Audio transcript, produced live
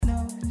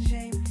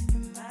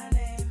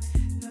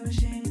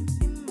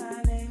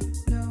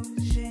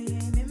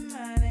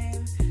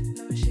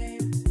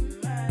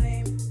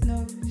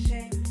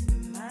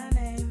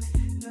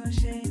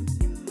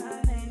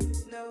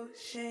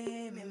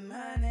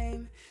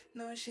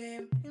No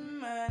shame in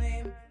my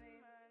name.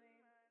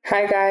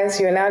 Hi guys,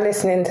 you're now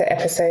listening to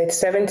episode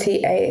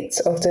 78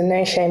 of the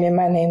No Shame in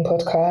My Name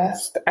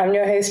podcast. I'm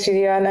your host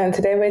Juliana and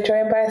today we're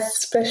joined by a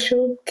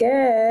special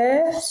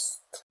guest.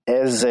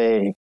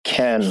 Eze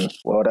Ken.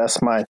 Well,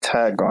 that's my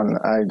tag on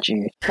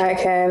IG. Hi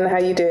Ken, how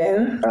you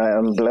doing? I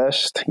am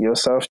blessed.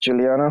 Yourself,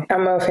 Juliana?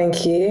 I'm well,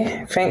 thank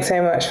you. Thanks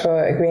so much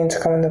for agreeing to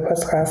come on the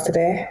podcast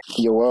today.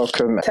 You're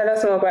welcome. Tell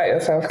us more about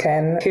yourself,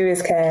 Ken. Who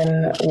is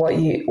Ken? What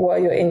are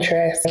your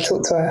interests?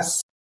 Talk to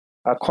us.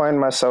 I coined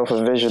myself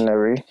a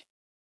visionary.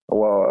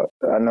 Well,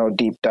 I know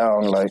deep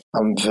down, like,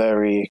 I'm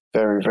very,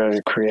 very,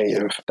 very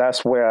creative.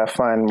 That's where I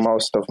find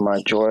most of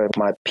my joy,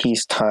 my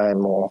peace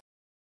time, or,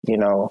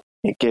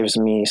 it gives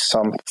me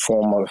some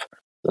form of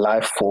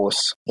life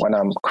force when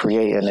I'm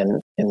creating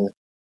in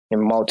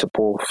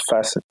multiple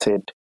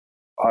faceted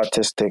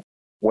artistic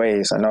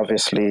ways. And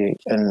obviously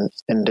in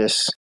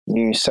this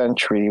new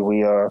century,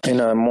 we are in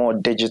a more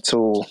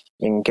digital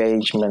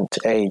engagement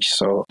age.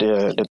 So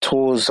the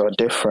tools are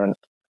different,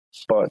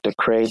 but the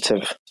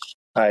creative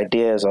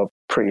ideas are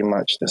pretty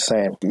much the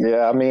same.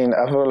 Yeah, I mean,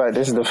 I feel like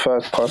this is the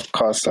first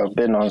podcast I've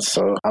been on,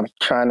 so I'm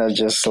trying to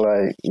just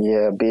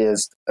be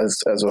as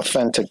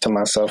authentic to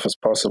myself as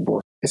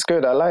possible. It's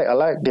good. I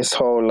like this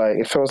whole,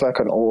 it feels like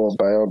an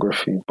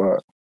autobiography,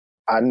 but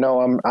I know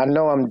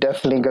I'm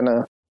definitely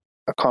gonna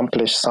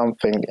accomplish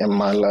something in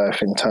my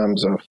life in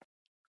terms of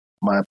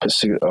my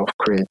pursuit of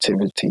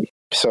creativity.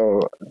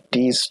 So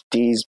these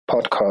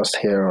podcasts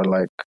here are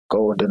like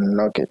golden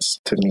nuggets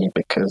to me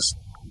because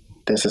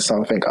this is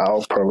something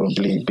I'll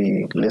probably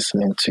be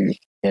listening to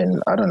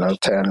in,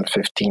 10,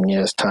 15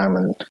 years time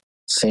and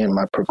seeing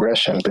my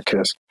progression,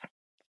 because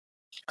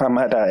I'm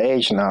at that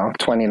age now,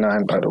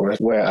 29 by the way,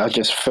 where I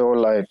just feel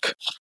like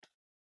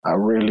I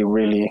really,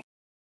 really,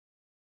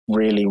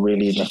 really,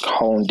 really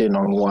honed in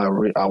on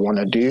what I want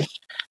to do.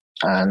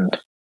 And,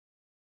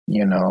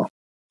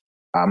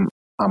 I'm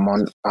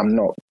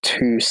not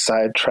too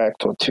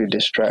sidetracked or too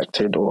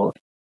distracted, or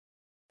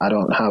I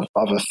don't have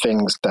other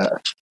things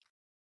that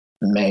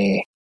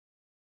may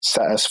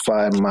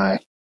satisfy my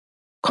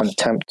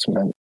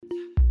contentment.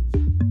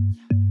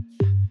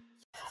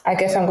 I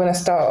guess I'm going to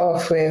start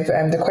off with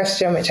the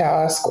question which I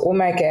ask all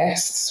my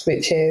guests,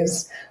 which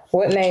is,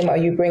 what name are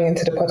you bringing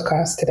to the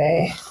podcast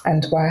today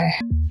and why?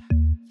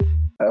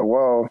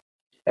 Well,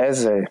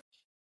 Eze.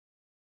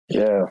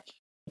 Yeah.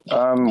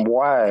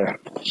 Why?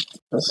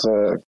 That's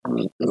a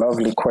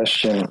lovely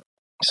question.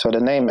 So the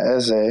name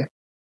Eze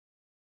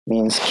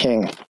means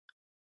king.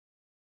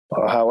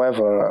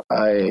 However,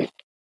 I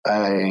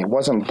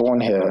wasn't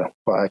born here,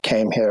 but I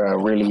came here at a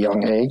really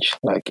young age,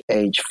 like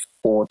age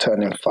 4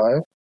 turning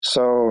 5.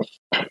 So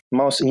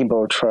most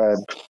Igbo tribe,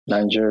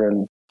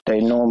 Nigerian, they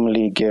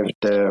normally give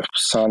their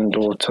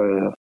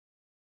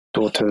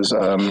daughters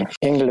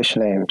English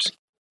names.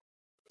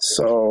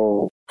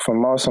 So for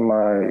most of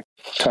my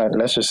time,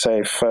 let's just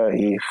say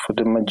 30, for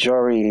the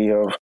majority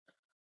of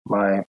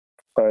my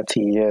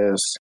 30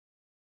 years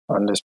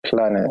on this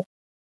planet,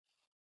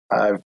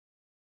 I've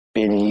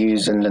been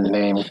using the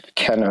name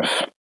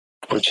Kenneth,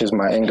 which is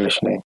my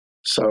English name.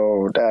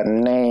 So that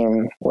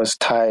name was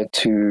tied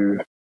to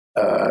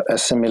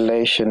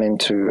assimilation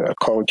into a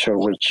culture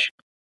which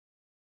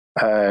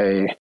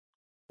I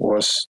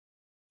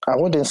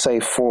wouldn't say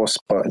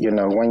forced, but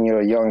when you're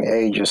a young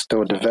age, you're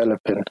still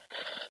developing.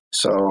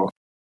 So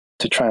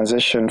to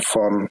transition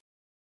from,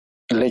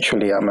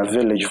 literally, I'm a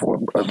village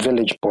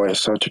boy.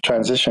 So to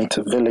transition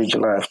to village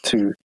life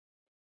to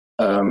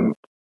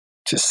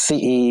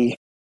city,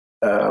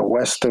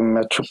 Western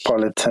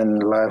metropolitan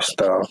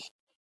lifestyle,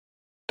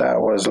 that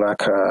was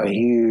like a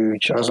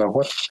huge. I was like,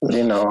 what?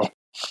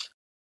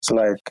 It's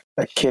like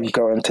a kid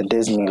going to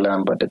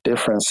Disneyland, but the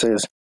difference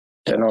is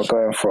they're not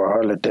going for a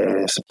holiday.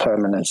 It's a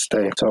permanent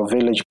stay. So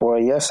village boy,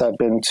 yes, I've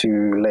been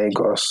to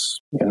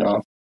Lagos,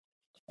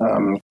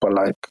 but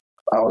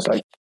I was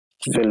like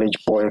village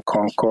boy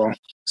Konko.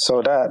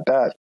 So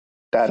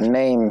that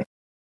name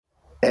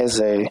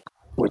Eze,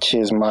 which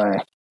is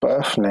my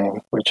birth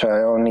name, which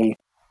I only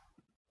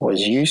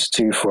was used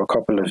to for a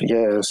couple of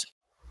years,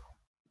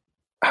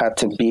 had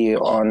to be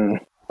on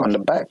the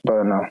back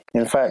burner.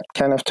 In fact,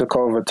 Kenneth took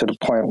over to the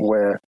point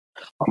where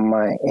on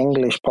my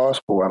English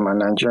passport and my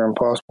Nigerian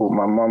passport,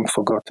 my mom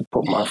forgot to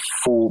put my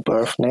full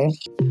birth name.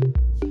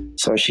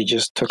 So she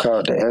just took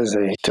out the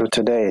Eze. Till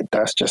today,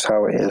 that's just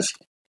how it is.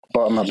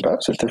 But on my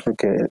birth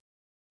certificate,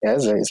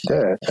 Eze is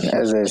there, and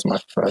Eze is my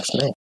first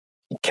name.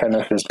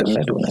 Kenneth is the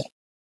middle name,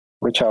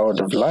 which I would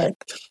have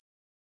liked.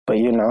 But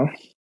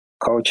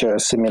culture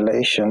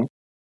assimilation,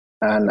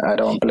 and I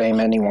don't blame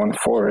anyone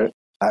for it.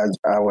 I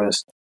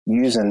was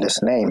using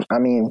this name. I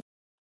mean,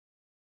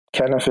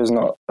 Kenneth is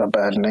not a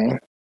bad name.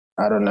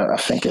 I don't know. I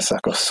think it's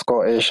like a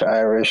Scottish,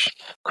 Irish.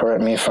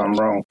 Correct me if I'm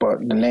wrong, but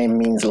the name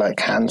means like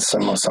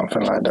handsome or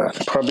something like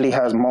that. Probably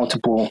has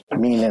multiple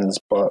meanings,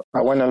 but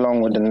I went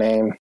along with the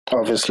name.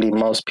 Obviously,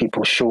 most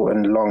people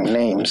shorten long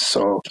names,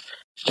 so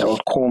they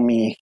would call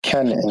me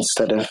Ken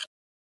instead of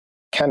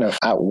Kenneth.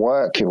 At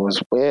work, it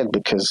was weird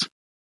because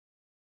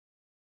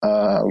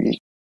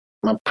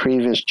my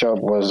previous job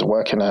was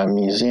working at a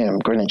museum,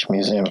 Greenwich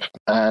Museum,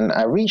 and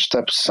I reached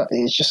up.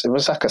 It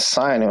was like a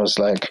sign. It was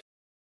like,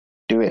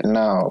 "Do it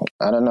now."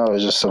 I don't know. It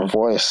was just a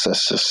voice that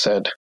just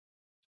said,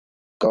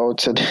 "Go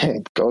to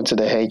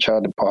the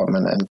HR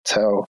department and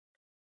tell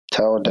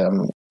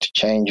them to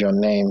change your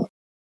name,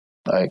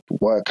 like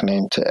work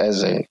name, to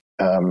Eze."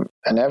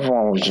 And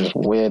everyone was just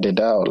weirded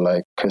out,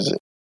 like, because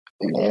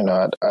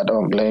I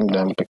don't blame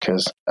them,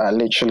 because I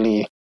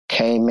literally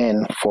came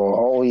in for a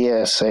whole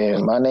year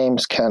saying, "My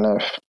name's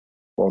Kenneth,"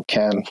 or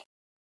Ken,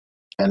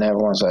 and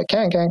everyone's like,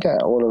 Ken.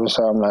 All of a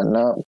sudden, I'm like,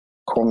 "No,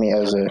 call me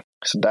Eze."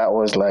 So that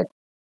was like,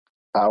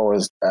 I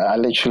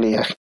literally,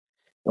 it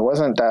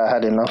wasn't that I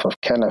had enough of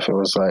Kenneth. It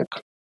was like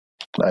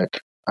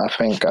I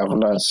think I've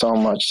learned so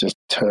much just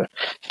to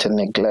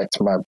neglect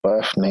my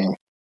birth name.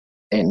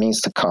 It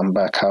needs to come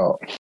back out.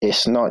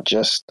 It's not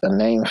just a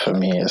name for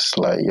me. It's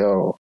like,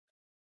 yo,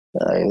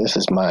 this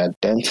is my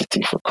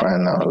identity, for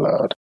crying out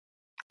loud.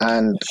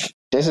 And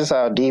this is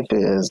how deep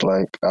it is.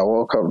 Like, I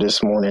woke up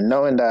this morning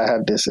knowing that I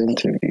had this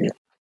interview.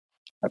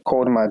 I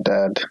called my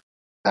dad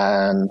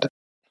and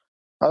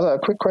I was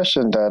like, "Quick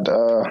question, Dad.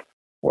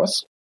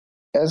 What's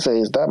Eze?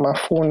 Is that my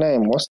full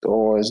name?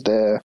 Or is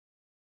there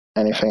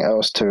anything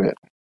else to it?"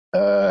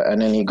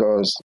 And then he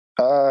goes,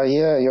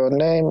 "Yeah, your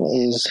name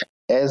is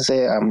Eze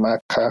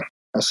Amaka."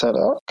 I said,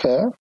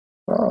 "Okay.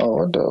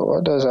 Oh,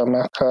 what does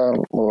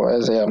Amaka or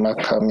Eze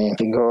Amaka mean?"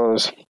 He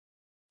goes,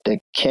 "The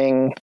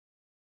king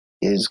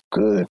is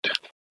good."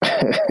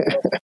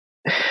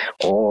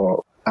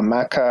 Or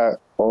Amaka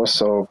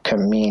also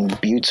can mean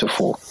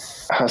beautiful.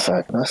 I was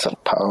like, that's a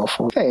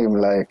powerful name.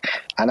 Like,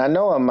 and I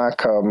know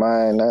Amaka,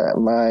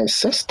 my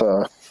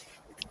sister,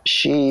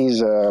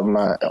 she's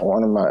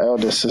one of my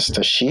elder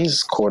sisters.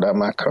 She's called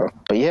Amaka.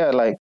 But yeah,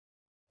 like,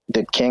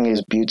 the king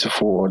is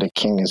beautiful or the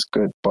king is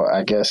good. But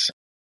I guess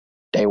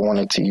they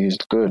wanted to use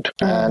good.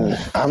 And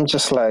I'm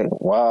just like,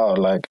 wow,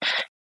 like,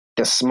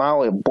 the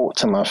smile it brought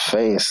to my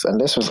face. And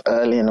this was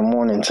early in the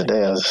morning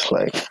today. I was just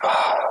like,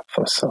 I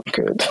feel so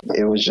good.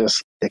 It was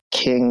just, the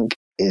king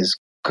is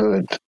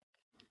good.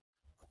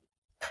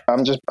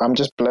 I'm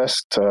just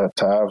blessed to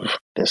have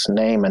this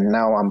name, and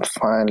now I'm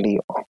finally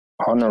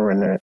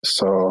honoring it.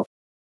 So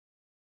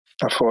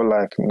I feel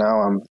like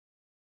now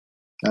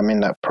I'm in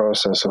that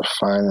process of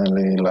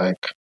finally,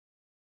 like,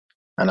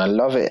 and I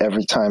love it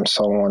every time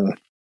someone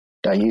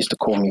that used to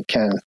call me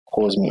Ken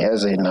calls me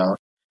Eze now.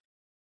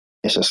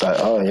 It's just like,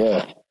 oh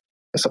yeah,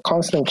 it's a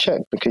constant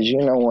check, because you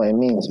know what it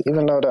means.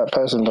 Even though that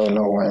person don't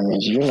know what it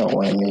means, you know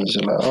what it means.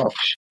 You're like, oh,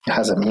 it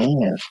has a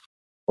meaning,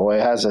 or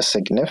it has a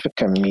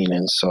significant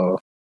meaning. So,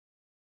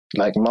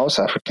 like most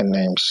African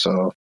names.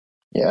 So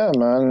yeah,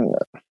 man,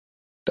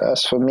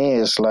 that's, for me,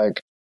 it's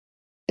like,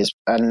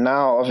 and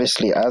now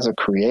obviously as a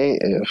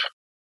creative,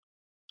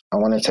 I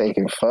want to take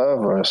it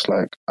further. It's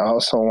like, I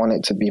also want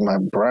it to be my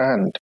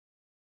brand,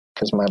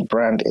 because my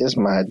brand is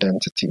my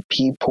identity.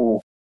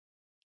 People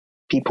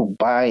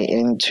buy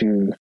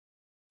into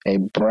a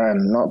brand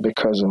not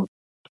because of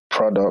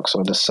products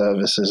or the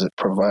services it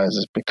provides.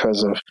 It's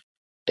because of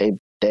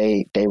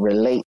they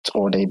relate,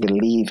 or they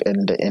believe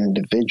in the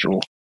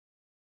individual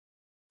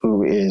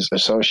who is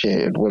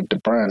associated with the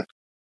brand.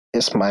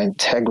 It's my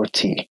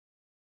integrity.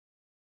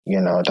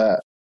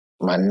 That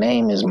my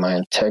name is my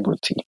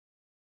integrity.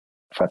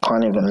 If I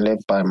can't even live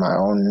by my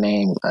own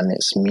name and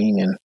its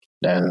meaning,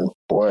 then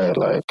boy,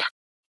 like,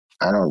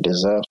 I don't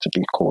deserve to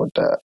be called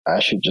that. I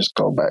should just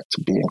go back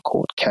to being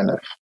called Kenneth.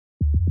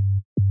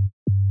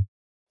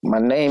 My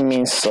name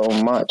means so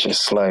much.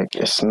 It's like,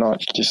 it's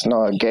not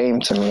a game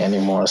to me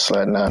anymore. It's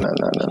like, no.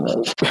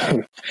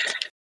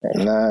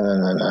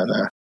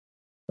 No.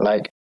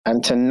 Like,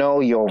 and to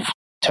know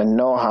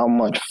how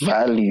much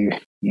value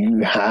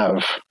you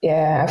have.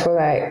 Yeah, I feel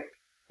like,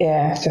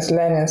 just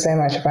learning so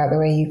much about the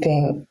way you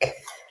think,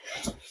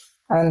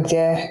 and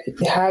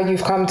how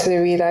you've come to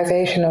the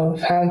realization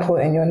of how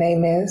important your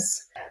name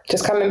is.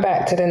 Just coming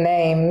back to the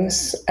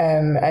names,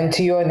 and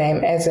to your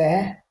name,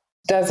 Eze.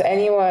 Does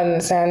anyone,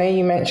 so I know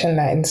you mentioned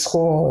that in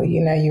school,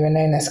 you were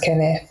known as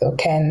Kenneth or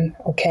Ken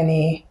or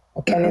Kenny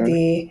or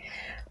Kennedy,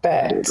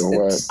 but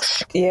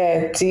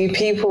did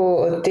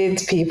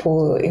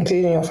people,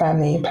 including your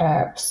family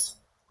perhaps,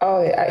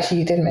 actually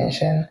you did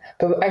mention,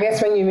 but I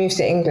guess when you moved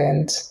to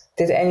England,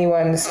 did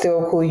anyone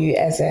still call you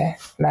Eze?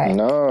 Like,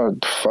 no,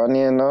 funny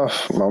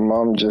enough, my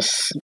mom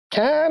just,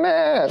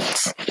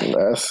 Kenneth.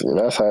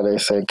 That's how they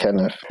say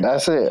Kenneth.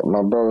 That's it.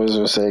 My brothers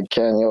would say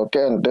Ken, yo,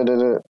 Ken,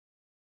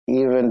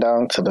 even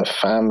down to the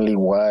family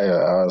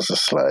wire. I was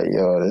just like,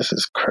 yo, this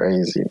is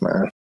crazy,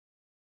 man.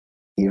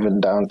 Even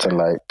down to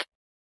like,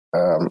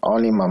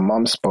 only my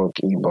mom spoke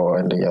Igbo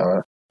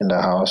in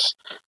the house.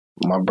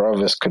 My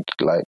brothers could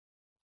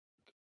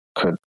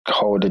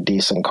hold a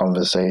decent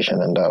conversation,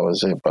 and that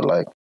was it. But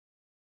like,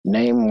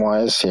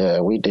 name-wise,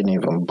 we didn't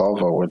even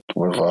bother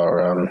with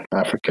our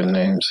African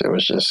names. It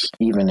was just,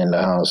 even in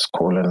the house,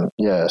 calling,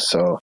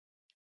 so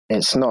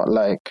it's not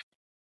like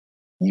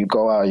you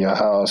go out of your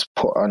house,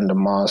 put on the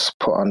mask,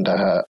 put on the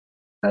hat,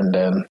 and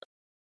then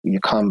you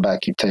come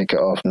back, you take it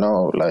off.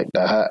 No, like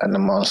the hat and the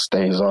mask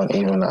stays on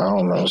even at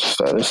home. I was just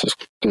like,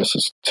 this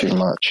is too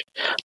much.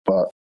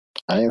 But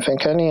I didn't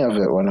think any of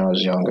it when I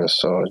was younger,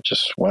 so I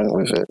just went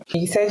with it.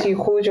 You said you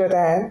called your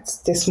dad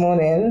this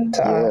morning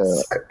to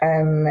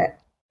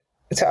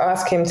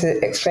ask him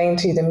to explain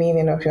to you the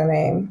meaning of your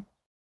name.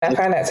 I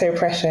find that so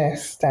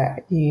precious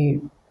that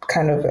you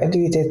kind of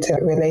alluded to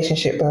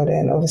relationship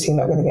building. Obviously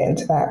not going to get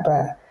into that,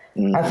 but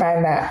I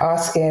find that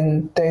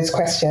asking those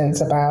questions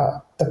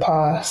about the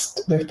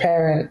past with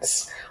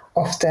parents,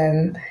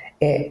 often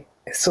it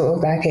sort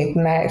of like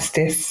ignites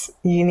this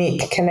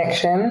unique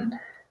connection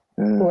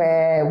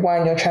where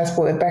one, you're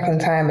transported back in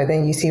time, but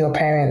then you see your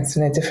parents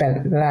in a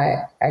different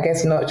light. I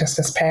guess not just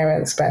as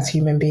parents, but as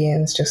human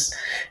beings, just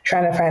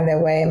trying to find their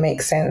way and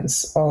make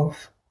sense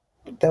of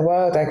the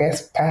world, I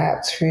guess,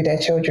 perhaps through their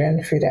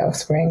children, through their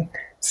offspring.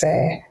 So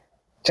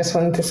just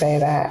wanted to say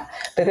that.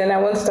 But then I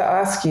wanted to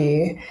ask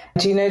you,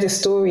 do you know the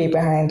story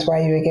behind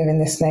why you were given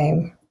this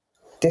name,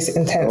 this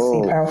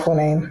intensely powerful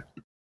name?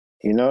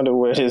 You know, the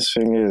weirdest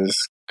thing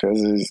is,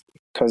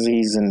 because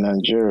he's in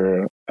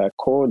Nigeria, I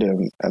called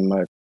him and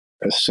like,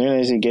 as soon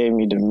as he gave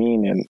me the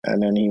meaning,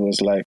 and then he was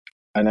like,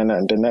 and then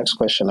the next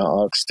question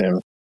I asked him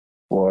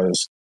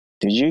was,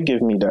 did you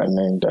give me that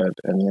name, Dad?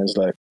 And he was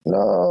like,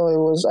 no, it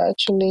was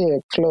actually a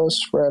close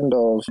friend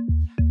of...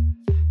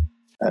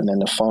 And then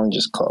the phone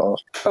just cut off.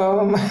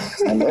 Oh my.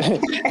 And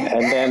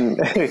then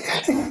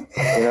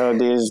you know,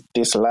 there's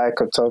this like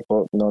a top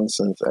up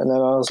nonsense. And then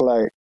I was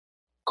like,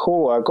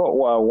 cool, I got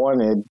what I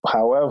wanted.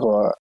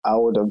 However, I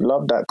would have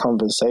loved that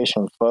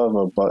conversation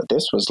further, but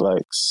this was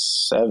like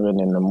 7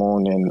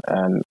 a.m.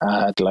 and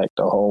I had like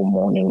the whole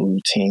morning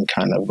routine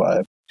kind of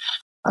vibe.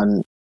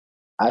 And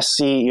I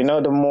see, you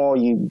know, the more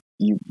you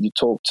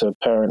talk to a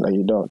parent that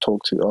you don't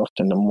talk to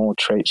often, the more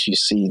traits you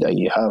see that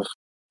you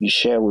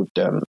share with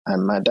them.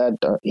 And my dad,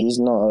 he's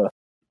not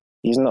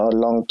a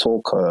long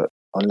talker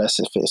unless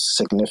if it's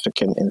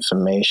significant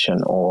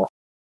information or,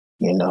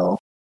 you know,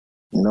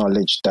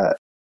 knowledge that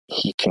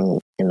he can,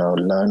 you know,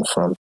 learn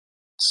from.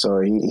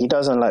 So he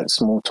doesn't like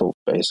small talk,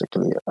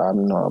 basically.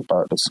 I'm not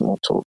about the small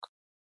talk.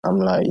 I'm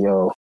like,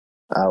 yo,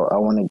 I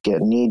want to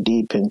get knee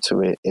deep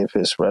into it if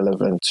it's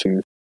relevant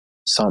to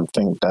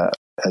something that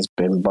has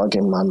been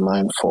bugging my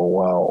mind for a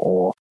while,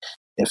 or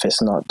if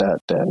it's not that,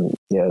 then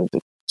yeah, the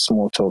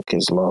small talk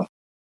is long,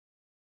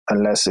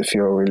 unless if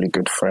you're a really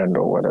good friend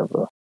or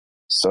whatever.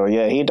 So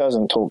yeah, he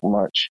doesn't talk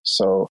much.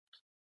 So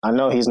I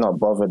know he's not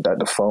bothered that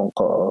the phone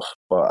cut off,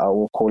 but I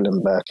will call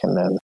him back and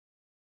then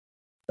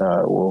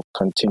we'll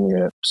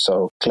continue it.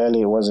 So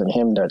clearly it wasn't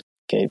him that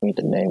gave me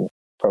the name,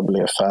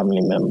 probably a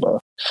family member.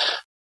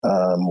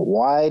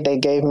 Why they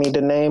gave me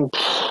the name?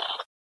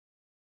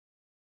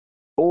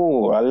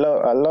 Oh, I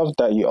love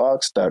that you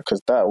asked that,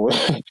 because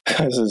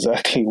that's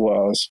exactly what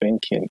I was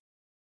thinking.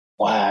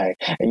 Why?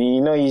 And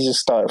you know, you just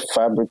start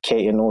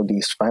fabricating all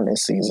these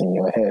fantasies in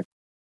your head.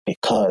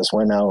 Because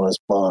when I was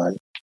born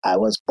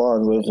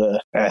with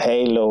a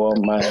halo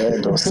on my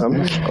head or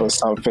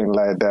something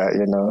like that,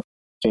 you know,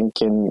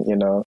 thinking, you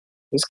know,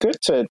 it's good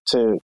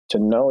to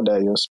know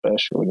that you're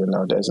special, you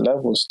know, there's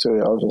levels to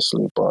it,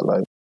 obviously, but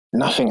like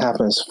nothing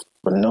happens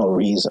for no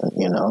reason,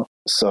 you know?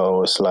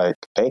 So it's like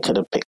they could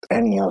have picked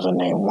any other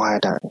name. Why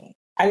that name?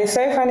 And it's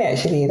so funny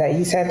actually that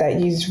you said that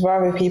you'd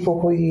rather people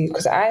call you,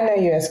 because I know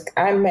you as,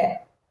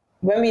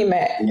 when we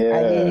met,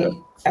 Yeah.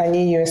 I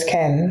knew you as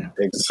Ken.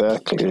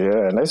 Exactly,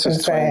 yeah. And this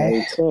is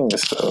 2018,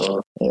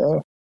 so yeah.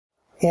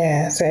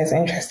 Yeah, so it's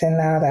interesting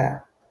now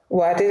that,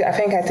 well, I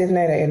think I did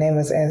know that your name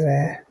was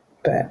Eze,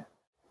 but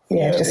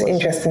yeah, it's just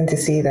interesting to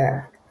see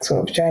that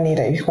sort of journey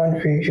that you've gone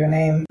through with your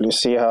name. You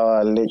see how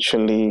I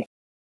literally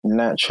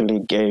naturally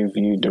gave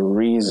you the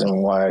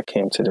reason why I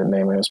came to the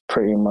name. It was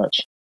pretty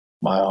much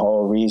my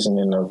whole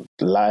reasoning of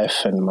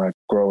life and my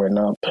growing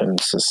up and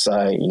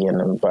society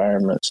and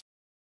environments.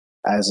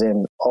 As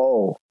in,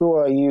 oh, who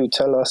are you?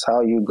 Tell us how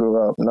you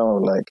grew up. No,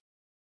 like,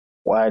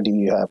 why do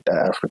you have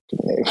that African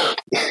name?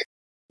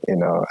 You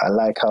know, I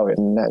like how it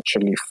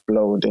naturally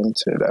flowed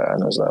into that.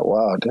 And I was like,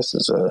 wow, this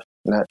is a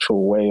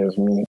natural way of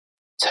me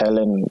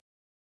telling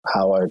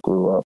how I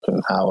grew up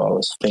and how I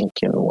was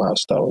thinking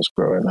whilst I was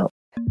growing up.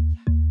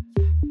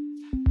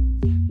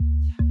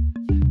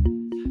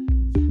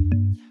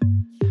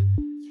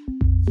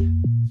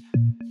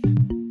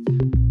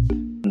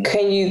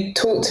 Can you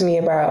talk to me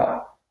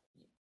about,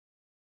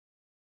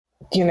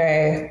 you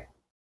know,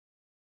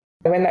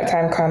 when that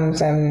time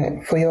comes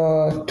and for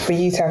you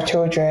to have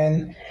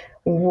children,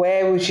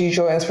 where would you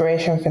draw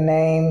inspiration for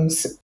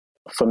names?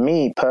 For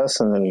me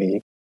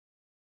personally,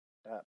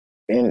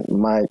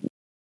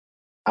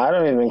 I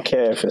don't even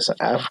care if it's an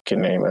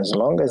African name, as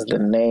long as the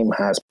name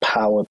has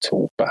power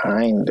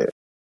behind it,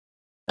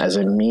 as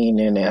a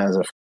meaning, it has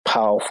a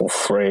powerful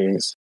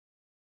phrase,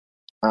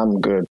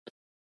 I'm good.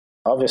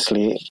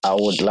 Obviously, I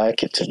would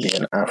like it to be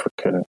an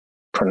African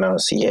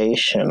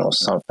pronunciation or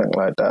something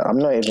like that. I'm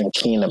not even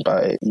keen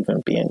about it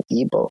even being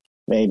Igbo.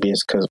 Maybe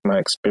it's because my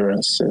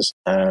experiences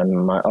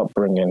and my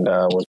upbringing that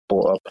I was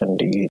brought up in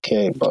the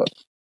UK, but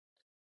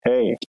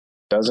hey,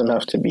 doesn't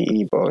have to be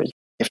Igbo.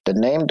 if the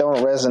name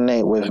don't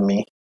resonate with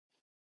me,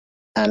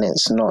 and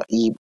it's not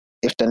if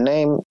the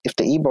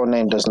Igbo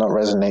name does not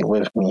resonate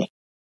with me,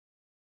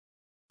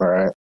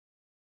 right,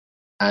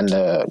 and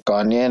the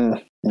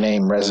Ghanaian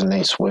name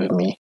resonates with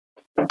me,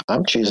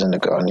 I'm choosing the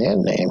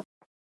Ghanaian name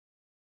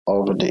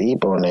over the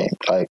Igbo name.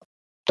 Like,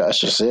 that's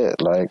just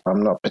it. Like,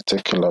 I'm not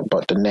particular,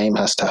 but the name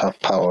has to have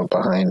power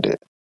behind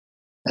it.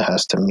 It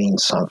has to mean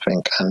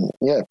something, and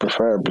yeah,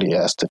 preferably it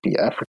has to be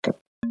African.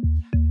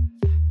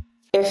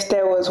 If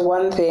there was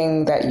one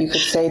thing that you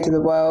could say to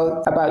the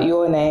world about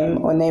your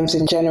name or names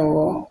in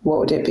general, what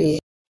would it be?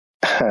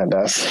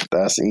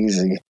 That's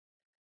easy.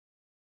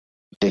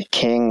 The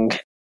king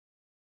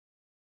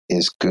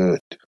is good.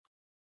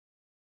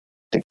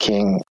 The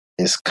king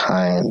is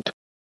kind.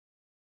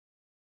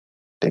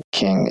 The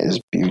king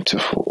is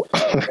beautiful.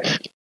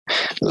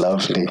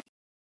 Lovely.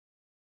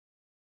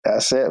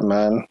 That's it,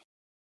 man.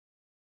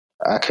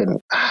 I can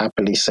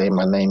happily say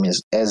my name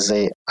is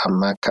Eze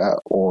Amaka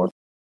or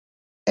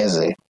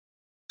Eze.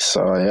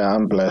 So yeah,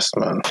 I'm blessed,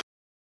 man.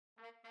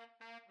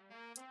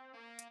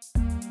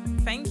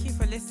 Thank you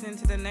for listening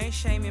to the No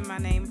Shame in My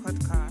Name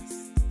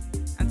podcast.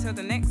 Until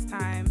the next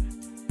time,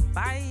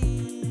 bye.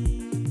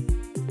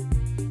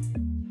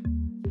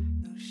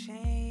 No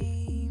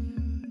shame,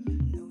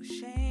 no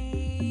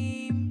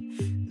shame,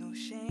 no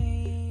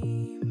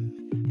shame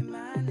in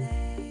my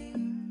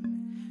name.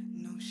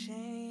 No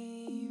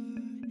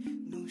shame,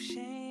 no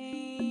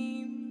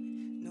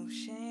shame, no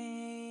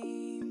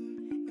shame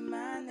in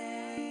my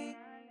name.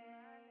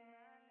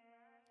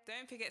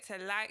 Don't forget to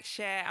like,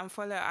 share, and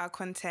follow our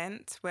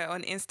content. We're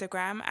on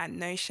Instagram at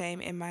No Shame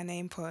in My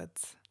Name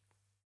Pods.